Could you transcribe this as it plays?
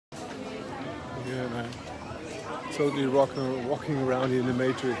totally walking around in the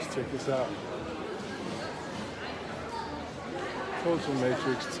Matrix. Check this out. Total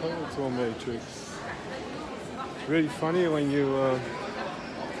Matrix, total Matrix. It's really funny when you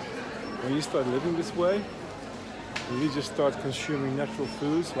start living this way. And you just start consuming natural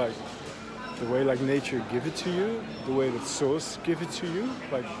foods, like the way like nature give it to you, the way that source give it to you,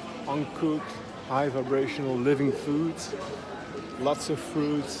 like uncooked, high vibrational living foods, lots of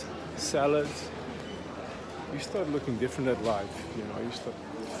fruits, salads. You start looking different at life, you know, you start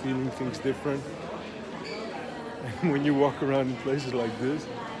feeling things different. And when you walk around in places like this,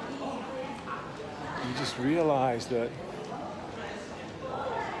 you just realize that,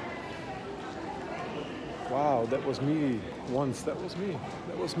 wow, that was me once, that was me.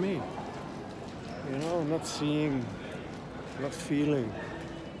 You know, not seeing, not feeling,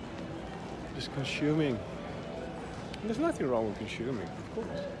 just consuming. And there's nothing wrong with consuming, of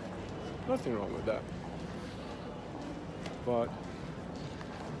course. Nothing wrong with that. But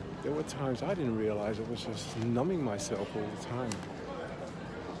there were times I didn't realize I was just numbing myself all the time.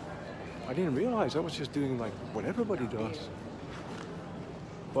 I didn't realize I was just doing like what everybody does.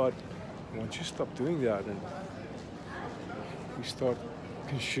 But once you stop doing that and you start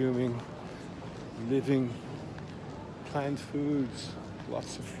consuming living plant foods,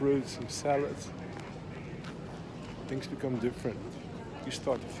 lots of fruits and salads, things become different. You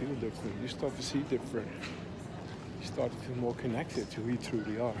start to feel different. You start to see different. You start to feel more connected to who you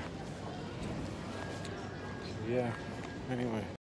truly are. So yeah, anyway.